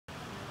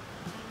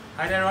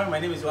Hi there everyone, my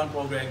name is Johann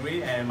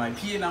Gregory and my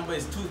PEA number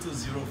is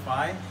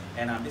 2205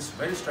 and I'm this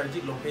very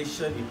strategic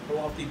location in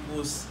Pulau,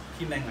 Tikus,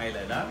 Penang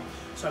Island.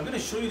 So I'm going to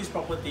show you this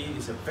property.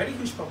 It's a very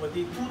huge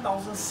property,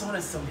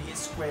 2,778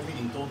 square feet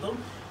in total.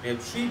 We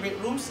have 3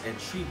 bedrooms and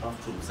 3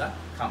 bathrooms.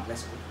 Come,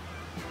 let's go.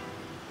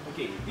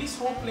 Okay, this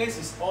whole place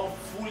is all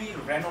fully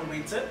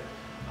renovated.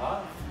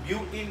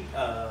 Built-in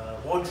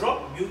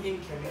wardrobe,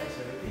 built-in cabinets,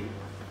 everything.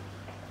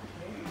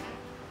 Okay.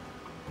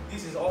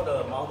 This is all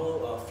the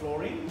marble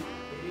flooring.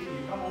 Okay.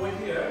 You come over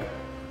here,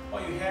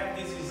 what you have,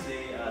 this is the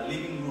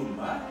living room.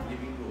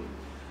 Living room.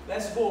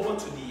 Let's go over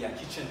to the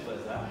kitchen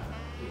first. Okay.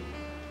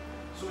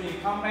 So when you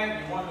come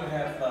back, you want to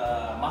have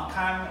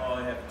makan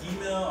or have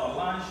dinner or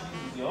lunch.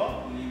 This is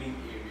your living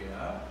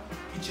area,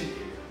 kitchen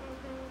area,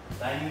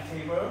 dining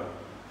table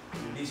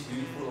with these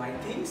beautiful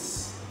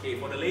lightings. Okay,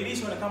 for the ladies,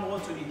 you want to come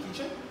over to the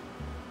kitchen.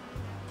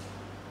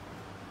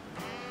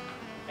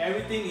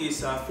 Everything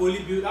is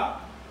fully built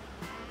up.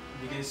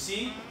 You can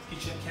see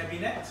kitchen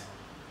cabinet.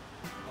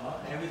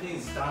 Everything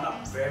is done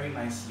up very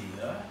nicely.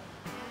 Okay,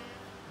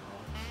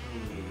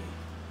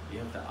 you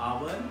have the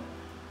oven.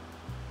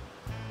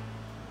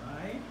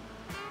 Right.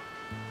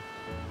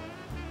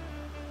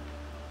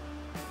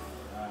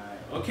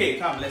 Okay,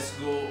 come, let's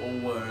go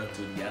over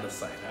to the other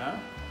side.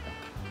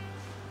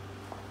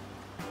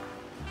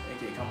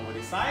 Okay, come over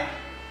this side.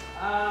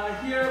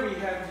 Here we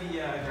have the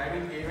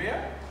driving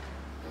area.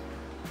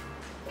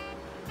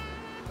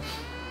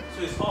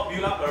 So it's all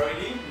built up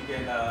already. You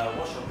can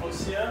wash your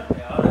clothes here.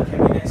 There are other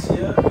cabinets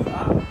here, built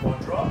up,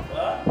 wardrobe.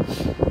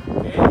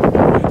 Okay, you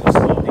to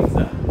store things.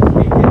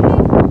 Okay,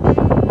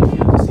 over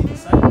here to see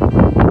this side.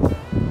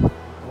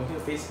 Over here,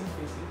 facing.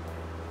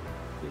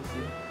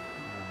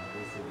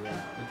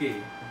 Yeah. Okay.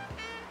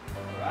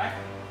 Alright.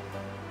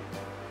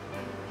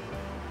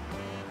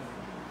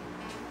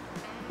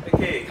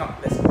 Okay, come,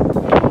 let's go.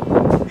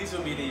 This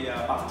will be the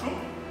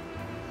bathroom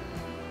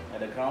at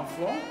the ground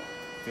floor.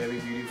 Very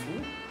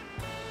beautiful.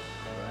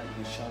 Alright,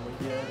 you can shower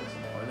here, there's a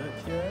toilet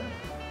here.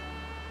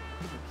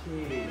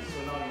 Okay, so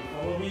now you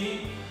follow me.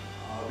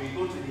 We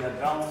go to the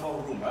ground floor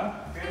room.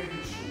 Very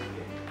huge room.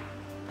 Okay.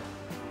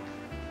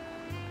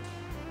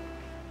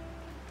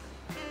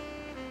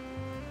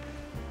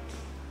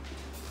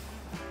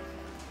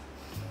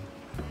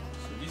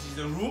 So this is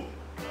the room.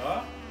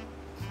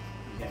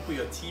 You can put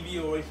your TV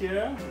over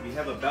here. We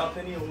have a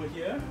balcony over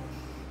here.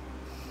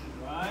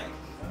 Right,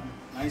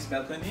 nice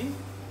balcony.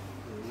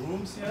 The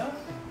rooms here.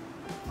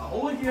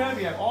 Over here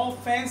we have all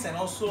fans and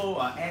also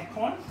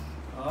aircon.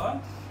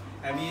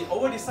 And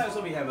over this side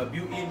also we have a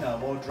built-in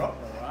wardrobe.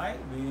 Alright,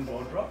 built-in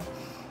wardrobe.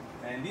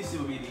 And this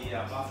will be the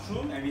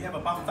bathroom. And we have a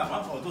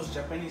bathtub for those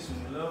Japanese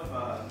who love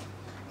a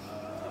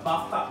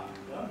bathtub.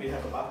 We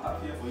have a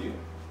bathtub here for you.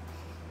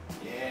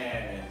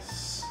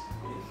 Yes.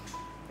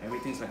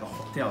 Everything's like a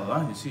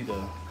hotel. You see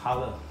the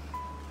color.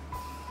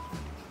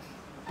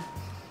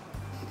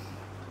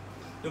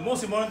 The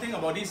most important thing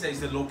about this is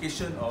the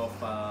location of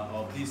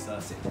this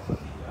said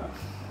property.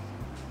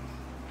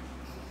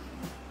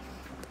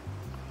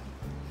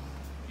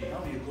 Okay,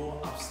 now we go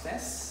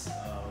upstairs.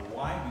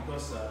 Why?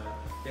 Because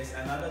there's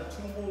another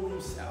 2 more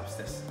rooms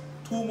upstairs.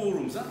 2 more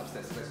rooms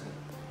upstairs. Let's go.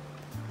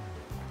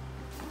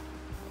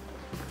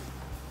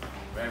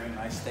 Very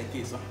nice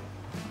staircase.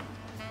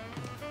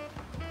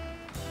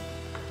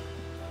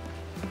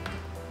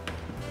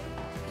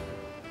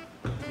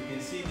 You can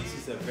see this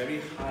is a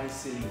very high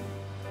ceiling.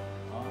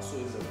 So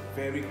it's a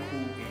very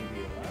cool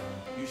area.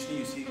 Usually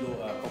you see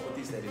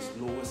properties that is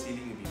lower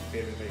ceiling will be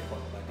very, very hot.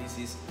 But this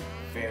is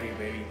very,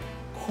 very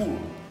cool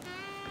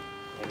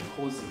and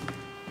cozy.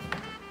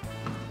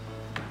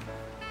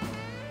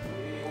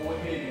 Okay, over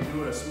here you can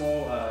do a small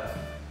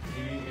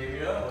living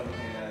area, or you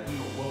can do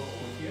your work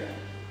over here.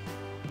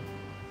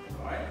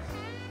 Alright,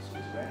 so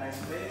it's a very nice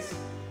place.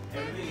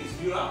 Everything is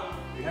built up.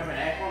 We have an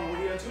aircon over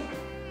here too.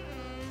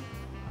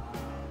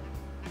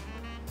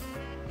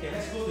 Okay,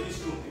 let's go to this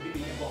room. Maybe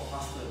we can walk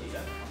faster a bit.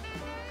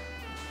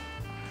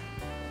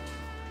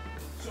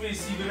 So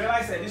you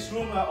realize that this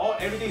room,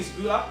 everything is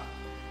built up.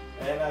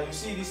 And you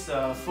see this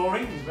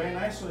flooring is very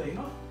nice. So there's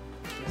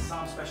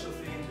some special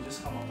feeling to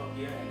just come on top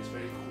here, and it's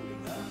very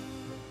cooling.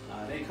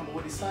 Then you come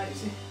over this side, you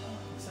see?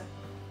 This side.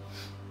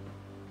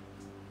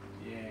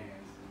 Yes.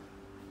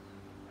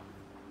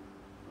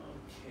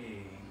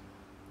 Okay.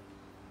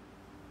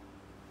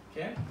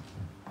 Okay.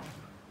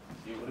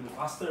 You're going to be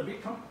faster a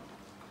bit, come.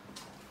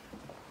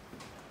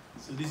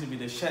 So this will be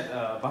the shared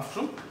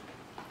bathroom.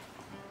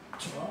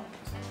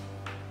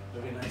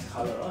 Very nice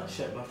color,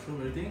 shared bathroom,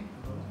 everything.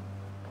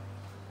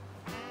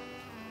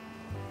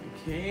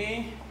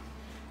 Okay,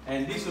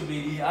 and this will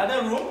be the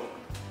other room.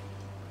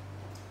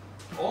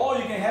 Or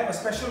you can have a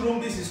special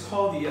room. This is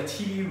called the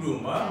TV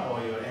room,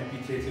 or your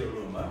amphitheater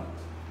room.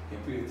 You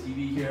can put your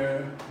TV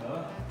here,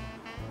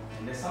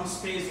 and there's some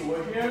space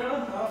over here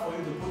for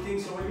you to put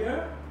things over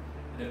here.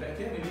 In the back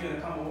here, maybe you're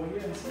gonna come over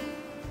here and see.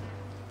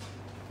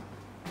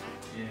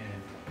 Yeah,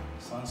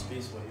 some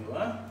space for you,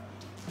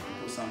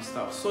 put some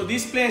stuff. So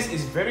this place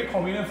is very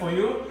convenient for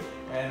you,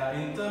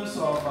 and in terms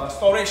of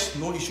storage,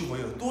 no issue for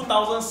you.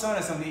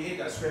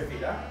 2,778 square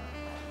feet.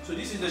 So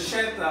this is the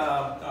shared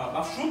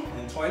bathroom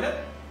and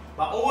toilet.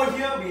 But over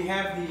here we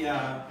have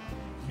the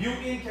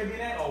built-in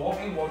cabinet or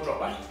walk-in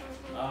wardrobe. Right?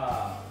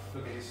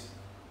 Look at this.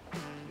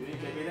 Built-in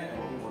cabinet and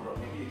walk-in wardrobe.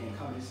 Maybe you can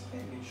come this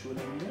side and show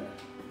them here.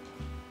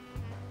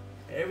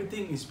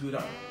 Everything is built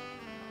up.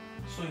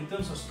 So in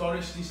terms of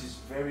storage, this is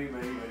very,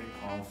 very, very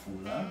powerful.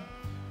 Huh?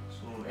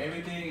 So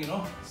everything, you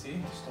know,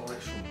 see,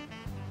 storage room.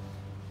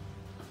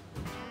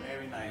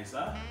 Very nice.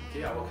 Huh?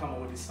 Okay, I will come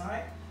over this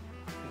side.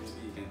 Maybe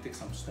you can take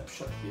some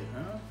snapshot here.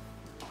 Huh?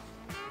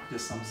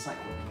 Just some side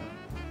work.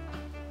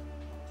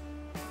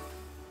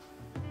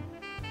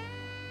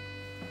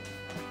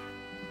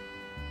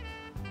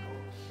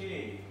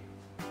 Okay.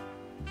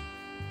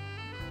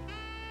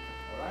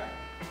 Alright.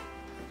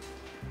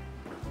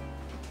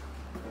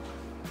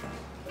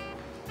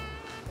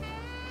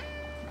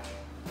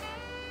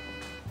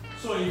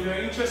 So if you're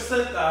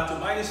interested to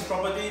buy this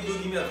property, do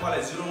give me a call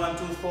at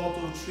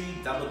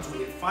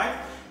 012-423-2285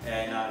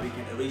 and we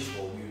can arrange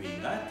for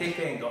viewing. Take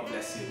care and God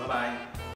bless you. Bye bye.